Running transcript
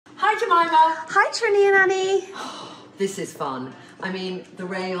Hi Jemima. Hi Trinny and Annie. This is fun. I mean, the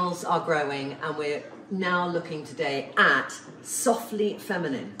rails are growing and we're now looking today at softly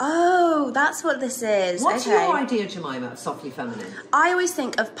feminine. Oh, that's what this is. What's okay. your idea, Jemima, of softly feminine? I always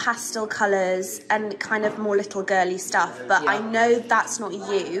think of pastel colours and kind of more little girly stuff, but Yeah. I know that's not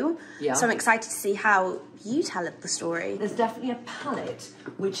you. Yeah. So I'm excited to see how you tell the story. There's definitely a palette,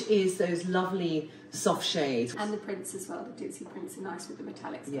 which is those lovely soft shades. And the prints as well, the ditzy prints are nice with the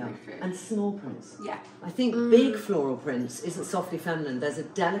metallics coming through. And small prints. Yeah. I think big floral prints isn't softly feminine. There's a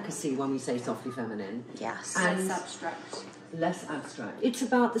delicacy when we say softly feminine. Yes. And Less abstract. Less abstract. It's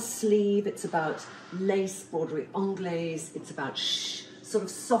about the sleeve, it's about lace, broderie, anglaise, it's about sort of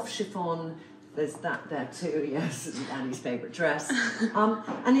soft chiffon. There's that there too, yes, it's Annie's favourite dress.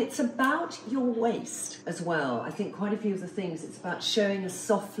 And it's about your waist as well. I think quite a few of the things, it's about showing a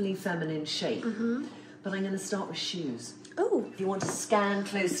softly feminine shape. But I'm going to start with shoes. Oh. If you want to scan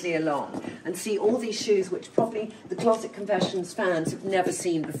closely along and see all these shoes, which probably the Closet Confessions fans have never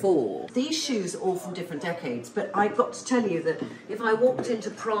seen before. These shoes are all from different decades, but I've got to tell you that if I walked into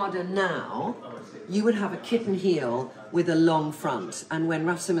Prada now, you would have a kitten heel with a long front. And when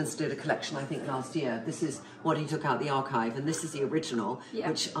Raf Simons did a collection, I think last year, this is what he took out the archive, and this is the original,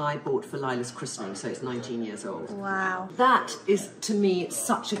 which I bought for Lila's christening, so it's 19 years old. Wow. That is, to me,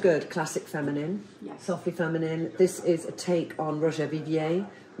 such a good classic feminine, softly feminine. This is a take on Roger Vivier,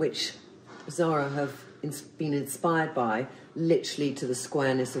 which Zara have been inspired by, literally to the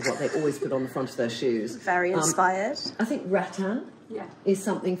squareness of what they always put on the front of their shoes. Very inspired. I think rattan is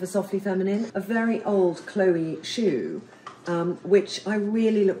something for softly feminine. A very old Chloe shoe, which I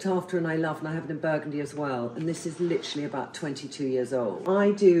really looked after and I love, and I have it in burgundy as well. And this is literally about 22 years old.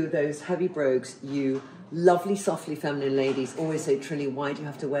 I do those heavy brogues. You lovely, softly feminine ladies always say, Trinny, why do you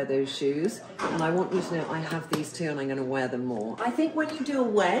have to wear those shoes? And I want you to know I have these too, and I'm going to wear them more. I think when you do a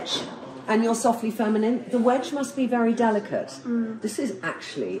wedge and you're softly feminine, the wedge must be very delicate. This is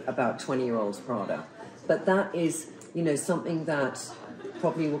actually about 20-year-olds Prada, but that is, you know, something that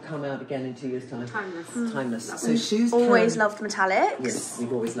probably will come out again in 2 years' time. Timeless. Timeless. So shoes Always loved metallics. Yes,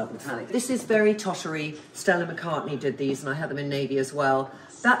 we've always loved metallic. This is very tottery. Stella McCartney did these, and I had them in navy as well.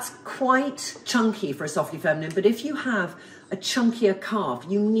 That's quite chunky for a softly feminine, but if you have a chunkier calf,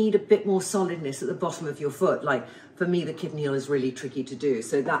 you need a bit more solidness at the bottom of your foot. Like, for me, the kitten heel is really tricky to do.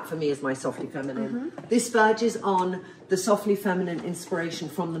 So that, for me, is my softly feminine. This verges on the softly feminine inspiration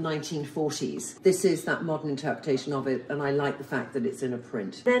from the 1940s. This is that modern interpretation of it, and I like the fact that it's in a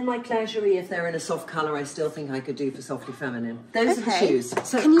print. Then my Clairegerie, if they're in a soft colour, I still think I could do for softly feminine. Those are the shoes.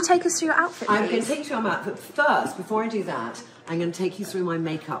 So can you take us through your outfit, please? I'm going to take you through my outfit. First, before I do that, I'm going to take you through my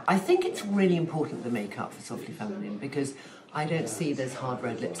makeup. I think it's really important, the makeup for softly feminine, because I don't see there's hard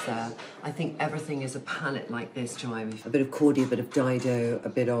red lips there. I think everything is a palette like this, Joanne. A bit of Cordy, a bit of Dido, a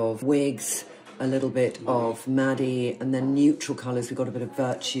bit of wigs, a little bit of Maddie, and then neutral colours. We've got a bit of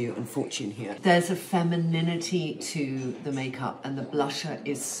Virtue and Fortune here. There's a femininity to the makeup, and the blusher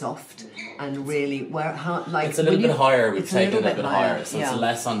is soft and really, like it's a little bit higher. We've taken it a bit higher, so yeah. it's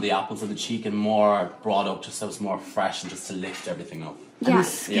less on the apples of the cheek and more brought up, just so it's more fresh and just to lift everything up. And the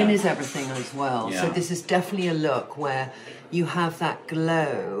skin is everything as well. Yeah. So this is definitely a look where you have that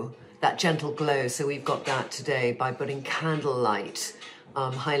glow, that gentle glow. So we've got that today by putting candlelight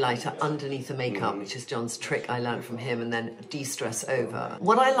highlighter underneath the makeup, which is John's trick I learned from him, and then de-stress over.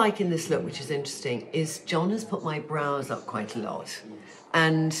 What I like in this look, which is interesting, is John has put my brows up quite a lot.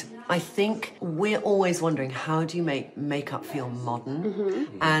 And I think we're always wondering, how do you make makeup feel modern?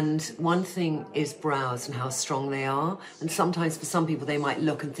 And one thing is brows and how strong they are. And sometimes for some people, they might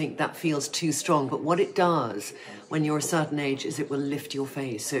look and think that feels too strong. But what it does when you're a certain age is it will lift your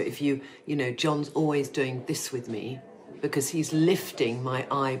face. So if you know, John's always doing this with me because he's lifting my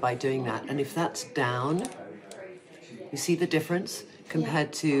eye by doing that. And if that's down, you see the difference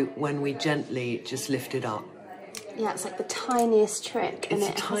compared to when we gently just lift it up. Yeah, it's like the tiniest trick, and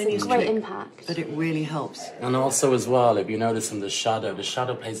it has a great impact. But it really helps. And also as well, if you notice in the shadow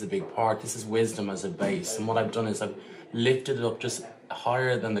plays a big part. This is wisdom as a base, and what I've done is I've lifted it up just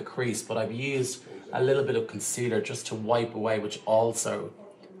higher than the crease, but I've used a little bit of concealer just to wipe away, which also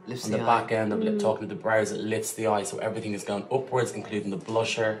lifts on the back end of talking to the brows, it lifts the eye, so everything is going upwards, including the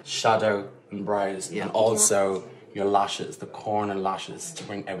blusher, shadow, and brows, and also your lashes, the corner lashes, to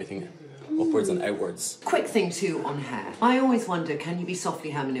bring everything upwards and outwards. Quick thing too on hair. I always wonder, can you be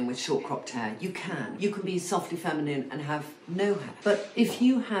softly feminine with short cropped hair? You can. You can be softly feminine and have no hair. But if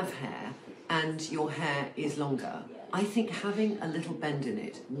you have hair and your hair is longer, I think having a little bend in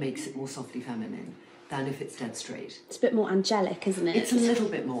it makes it more softly feminine than if it's dead straight. It's a bit more angelic, isn't it? It's a little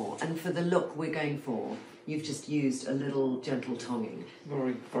bit more, and for the look we're going for, you've just used a little gentle tonguing.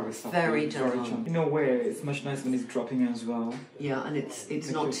 Very, very soft. Very gentle. In a way, it's much nicer when it's dropping as well. Yeah, and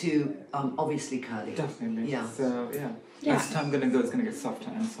it's not too obviously curly. Definitely. Yeah. So, yeah. As time gonna go, it's gonna get softer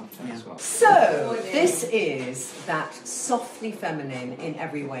and softer as well. So, this is that softly feminine in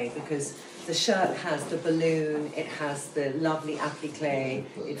every way, because the shirt has the balloon, it has the lovely applique,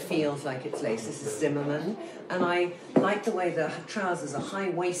 it feels like it's lace. This is Zimmermann, and I like the way the trousers are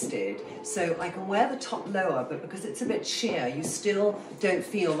high-waisted, so I can wear the top lower, but because it's a bit sheer, you still don't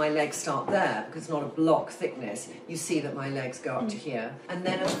feel my legs start there, because it's not a block thickness. You see that my legs go up to here. And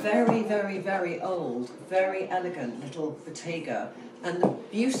then a very, very, very old, very elegant little Bottega. And the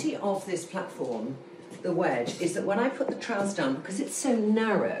beauty of this platform, the wedge, is that when I put the trousers down, because it's so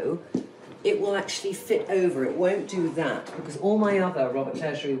narrow, it will actually fit over. It won't do that, because all my other Robert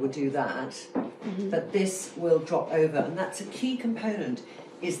Clergerie would do that, but this will drop over, and that's a key component,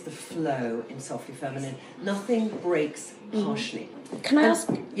 is the flow in Softly Feminine. Nothing breaks harshly. Can I ask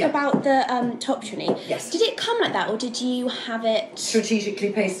about the top Trinny? Yes. Did it come like that, or did you have it...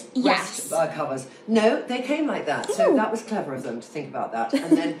 Strategically placed breast covers? No, they came like that, so that was clever of them to think about that.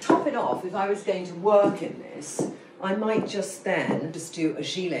 And then top it off, if I was going to work in this, I might just do a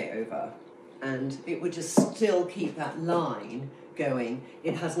gilet over, and it would just still keep that line going.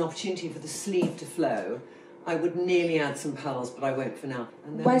 It has an opportunity for the sleeve to flow. I would nearly add some pearls, but I won't for now.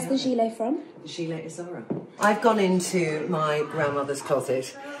 Where's the gilet from? The gilet is Zara. I've gone into my grandmother's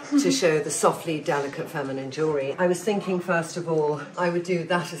closet to show the softly delicate feminine jewellery. I was thinking, first of all, I would do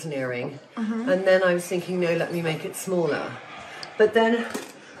that as an earring, and then I was thinking, no, let me make it smaller. But then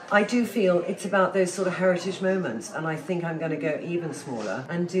I do feel it's about those sort of heritage moments, and I think I'm going to go even smaller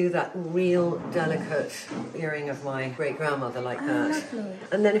and do that real delicate earring of my great-grandmother like that.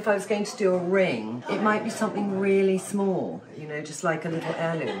 And then if I was going to do a ring, it might be something really small, you know, just like a little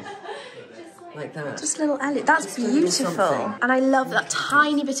heirloom. Like that. Just a little heirloom. That's beautiful. And I love that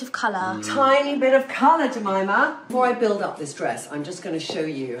tiny bit of colour. Tiny bit of colour, Jemima. Before I build up this dress, I'm just going to show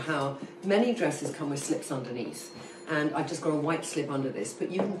you how many dresses come with slips underneath. And I've just got a white slip under this, but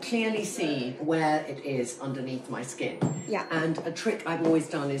you can clearly see where it is underneath my skin. Yeah. And a trick I've always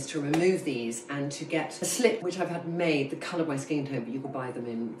done is to remove these and to get a slip which I've had made the colour of my skin tone, but you can buy them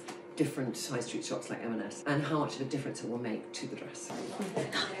in different high street shops like M&S, and how much of a difference it will make to the dress.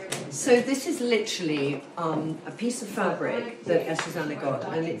 So this is literally a piece of fabric that Susanna got,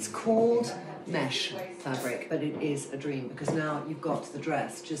 and it's called mesh fabric, but it is a dream, because now you've got the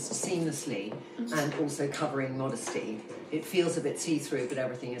dress just seamlessly and also covering modesty. It feels a bit see-through, but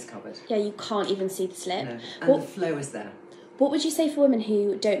everything is covered. Yeah, you can't even see the slip. No. And the flow is there. What would you say for women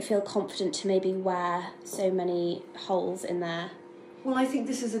who don't feel confident to maybe wear so many holes in there? Well, I think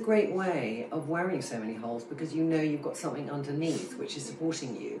this is a great way of wearing so many holes, because you know you've got something underneath which is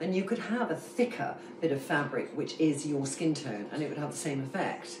supporting you. And you could have a thicker bit of fabric which is your skin tone, and it would have the same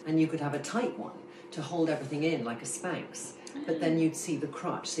effect. And you could have a tight one to hold everything in like a Spanx, but then you'd see the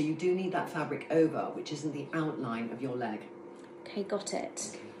crotch. So you do need that fabric over, which isn't the outline of your leg. Okay, got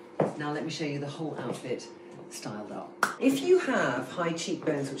it. Now let me show you the whole outfit styled up. If you have high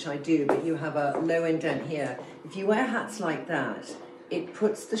cheekbones, which I do, but you have a low indent here, if you wear hats like that, it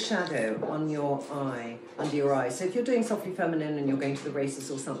puts the shadow on your eye, under your eye. So if you're doing Softly Feminine and you're going to the races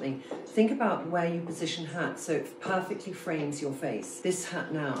or something, think about where you position hats so it perfectly frames your face. This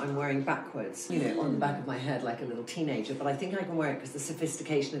hat now I'm wearing backwards, you know, on the back of my head like a little teenager, but I think I can wear it because the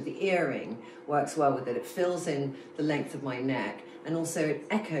sophistication of the earring works well with it. It fills in the length of my neck, and also it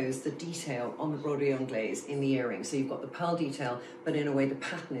echoes the detail on the broderie anglaise in the earring. So you've got the pearl detail, but in a way the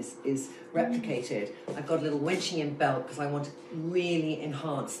pattern is replicated. I've got a little wedging in belt because I want to really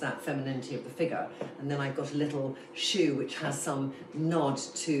enhance that femininity of the figure. And then I've got a little shoe which has some nod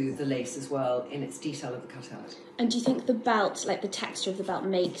to the lace as well in its detail of the cutout. And do you think the belt, like the texture of the belt,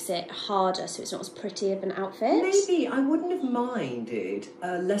 makes it harder so it's not as pretty of an outfit? Maybe. I wouldn't have minded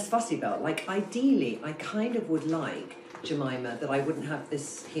a less fussy belt. Like ideally, I kind of would like, Jemima, that I wouldn't have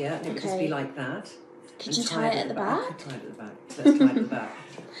this here and it would just be like that. Could you tie it at the back? I could tie it at the back. Let's tie it at the back.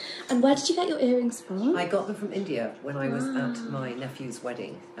 And where did you get your earrings from? I got them from India when I was at my nephew's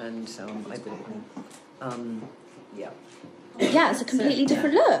wedding, and I bought them. Yeah, it's a completely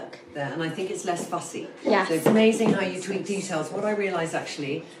different look. There, and I think it's less fussy. Yes. So it's amazing how you tweak details. What I realised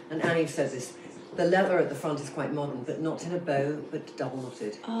actually, and Annie said this, the leather at the front is quite modern, but not in a bow, but double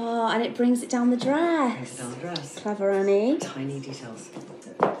knotted. Oh, and it brings it down the dress. Brings it down the dress. Clever, Annie. Tiny details.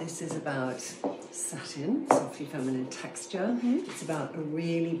 This is about satin, softly feminine texture. It's about a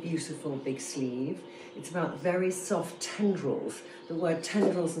really beautiful big sleeve. It's about very soft tendrils. The word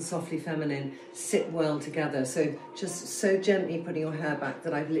tendrils and softly feminine sit well together. So just so gently putting your hair back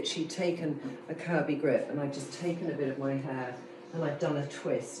that I've literally taken a curvy grip and I've just taken a bit of my hair and I've done a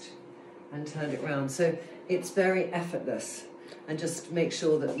twist and turned it round. So it's very effortless. And just make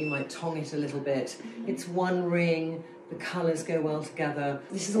sure that you might tong it a little bit. It's one ring. The colours go well together.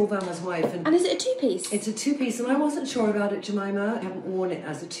 This is all Velma's wife. And is it a two-piece? It's a two-piece, and I wasn't sure about it, Jemima. I haven't worn it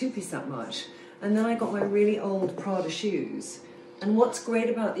as a two-piece that much. And then I got my really old Prada shoes. And what's great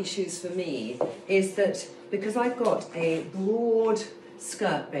about these shoes for me is that because I've got a broad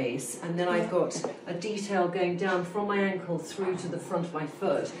skirt base and then I've got a detail going down from my ankle through to the front of my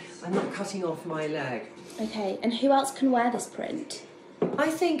foot, I'm not cutting off my leg. Okay, and who else can wear this print?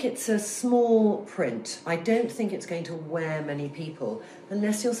 I think it's a small print. I don't think it's going to wear many people,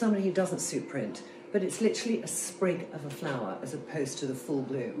 unless you're somebody who doesn't suit print. But it's literally a sprig of a flower as opposed to the full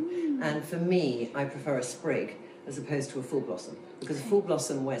bloom. And for me, I prefer a sprig as opposed to a full blossom, because a full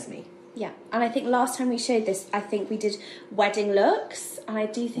blossom wears me. Yeah, and I think last time we showed this, I think we did wedding looks, and I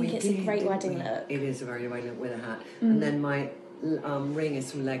do think it's a great wedding look. It is a very wedding look with a hat. And then my ring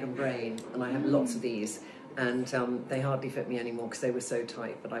is from Leg and Brain, and I have lots of these. And they hardly fit me anymore because they were so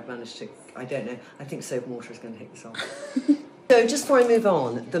tight, but I've managed to, I don't know, I think soap and water is going to take this off. So just before I move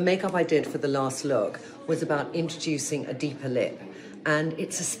on, the makeup I did for the last look was about introducing a deeper lip. And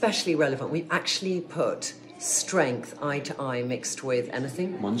it's especially relevant. We actually put strength, eye to eye, mixed with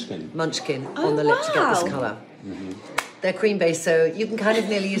anything. Munchkin on the lip to get this colour. They're cream based, so you can kind of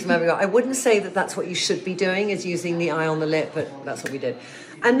nearly use them everywhere. I wouldn't say that that's what you should be doing, is using the eye on the lip, but that's what we did.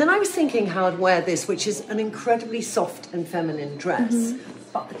 And then I was thinking how I'd wear this, which is an incredibly soft and feminine dress,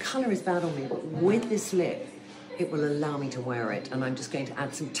 but the colour is bad on me. But with this lip, it will allow me to wear it, and I'm just going to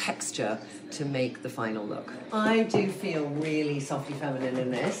add some texture to make the final look. I do feel really softly feminine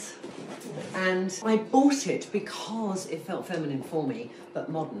in this, and I bought it because it felt feminine for me, but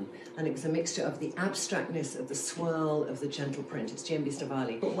modern, and it was a mixture of the abstractness of the swirl of the gentle print. It's GMB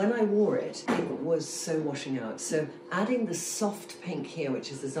Stavali. But when I wore it, it was so washing out. So adding the soft pink here,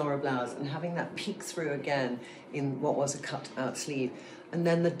 which is the Zara blouse, and having that peek through again in what was a cut out sleeve, and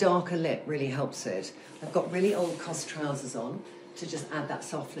then the darker lip really helps it. I've got really old COS trousers on to just add that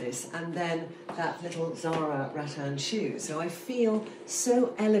softness, and then that little Zara rattan shoe. So I feel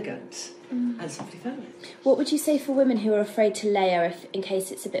so elegant and softly feminine. What would you say for women who are afraid to layer in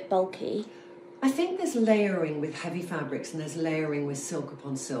case it's a bit bulky? I think there's layering with heavy fabrics and there's layering with silk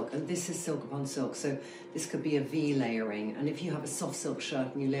upon silk, and this is silk upon silk, so this could be a V layering. And if you have a soft silk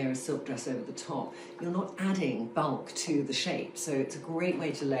shirt and you layer a silk dress over the top, you're not adding bulk to the shape. So it's a great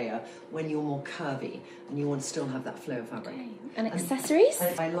way to layer when you're more curvy and you want to still have that flow of fabric. Okay. And accessories?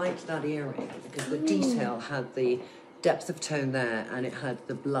 And I liked that earring because the detail had the depth of tone there and it had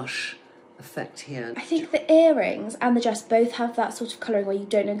the blush effect here. I think the earrings and the dress both have that sort of colouring where you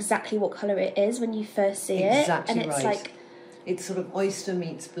don't know exactly what colour it is when you first see it. Exactly and it's right. like it's sort of oyster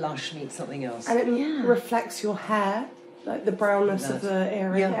meets blush meets something else. And it reflects your hair, like the brownness of the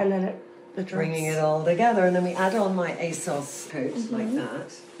earring, and then the dress. Bringing it all together, and then we add on my ASOS coat like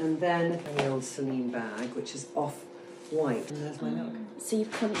that, and then the old Celine bag, which is off-white, and there's my look. So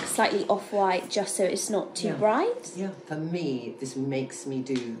you've gone slightly off-white just so it's not too bright? Yeah, for me, this makes me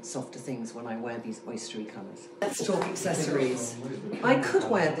do softer things when I wear these oystery colours. Let's talk accessories. I could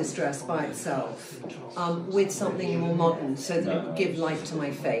wear this dress by itself with something more modern so that it would give life to my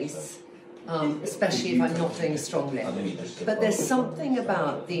face, especially if I'm not doing a strong lip. But there's something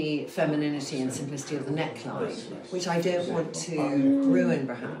about the femininity and simplicity of the neckline, which I don't want to ruin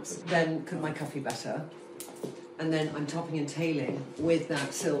perhaps. Then could my cuff be better? And then I'm topping and tailing with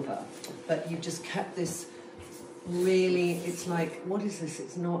that silver. But you've just kept this really, it's like, what is this?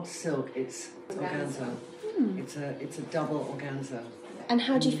 It's not silk, it's organza. It's a double organza. And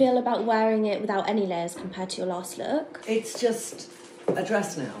how do you feel about wearing it without any layers compared to your last look? It's just a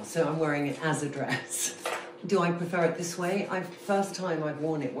dress now, so I'm wearing it as a dress. Do I prefer it this way? First time I've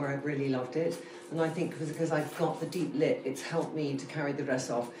worn it where I really loved it. And I think because I've got the deep lip, it's helped me to carry the dress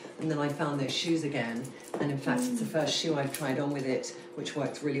off. And then I found those shoes again. And in fact, it's the first shoe I've tried on with it, which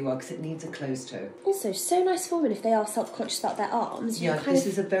works really well because it needs a closed toe. Also, so nice for women if they are self-conscious about their arms. Yeah, this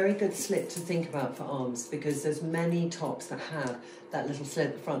is a very good slit to think about for arms because there's many tops that have that little slit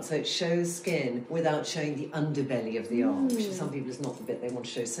at the front. So it shows skin without showing the underbelly of the arm, which for some people is not the bit they want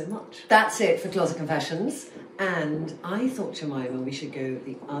to show so much. That's it for Closet Confessions. And I thought, Jemima, we should go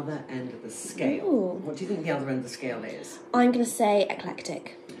the other end of the scale. Ooh. What do you think the other end of the scale is? I'm going to say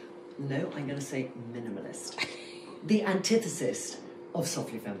eclectic. No, I'm going to say minimalist. The antithesis of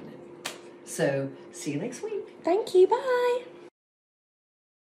softly feminine. So see you next week. Thank you. Bye.